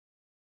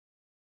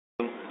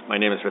My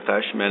name is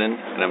Rithesh Menon,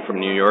 and I'm from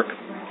New York,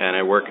 and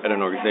I work at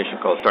an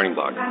organization called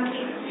StartingBloc.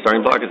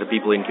 StartingBloc is a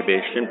people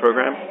incubation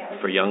program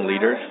for young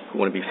leaders who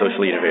want to be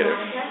socially innovative.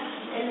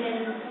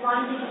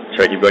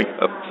 Should I keep going?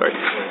 Oh, sorry.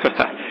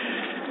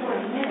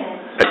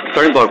 At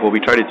StartingBloc, what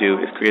we try to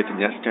do is create the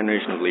next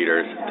generation of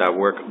leaders that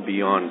work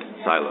beyond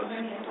silos.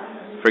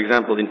 For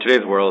example, in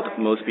today's world,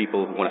 most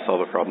people who want to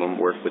solve a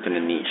problem work within a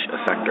niche,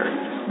 a sector.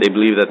 They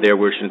believe that their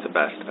version is the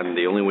best, and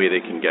the only way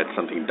they can get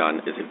something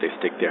done is if they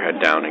stick their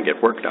head down and get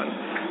work done.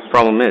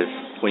 Problem is,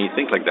 when you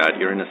think like that,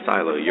 you're in a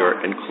silo,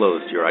 you're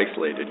enclosed, you're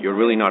isolated, you're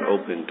really not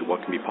open to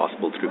what can be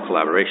possible through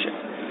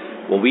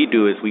collaboration. What we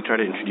do is we try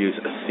to introduce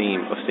a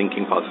theme of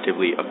thinking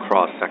positively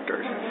across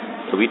sectors.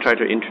 So we try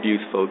to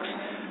introduce folks.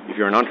 If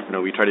you're an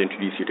entrepreneur, we try to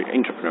introduce you to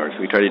entrepreneurs.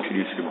 We try to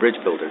introduce you to bridge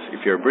builders.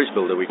 If you're a bridge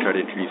builder, we try to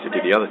introduce you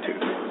to the other two.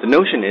 The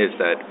notion is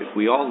that if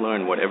we all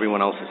learn what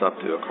everyone else is up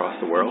to across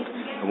the world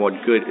and what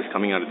good is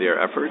coming out of their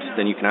efforts,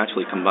 then you can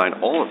actually combine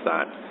all of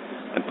that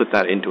and put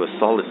that into a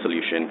solid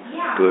solution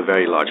to a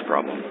very large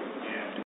problem.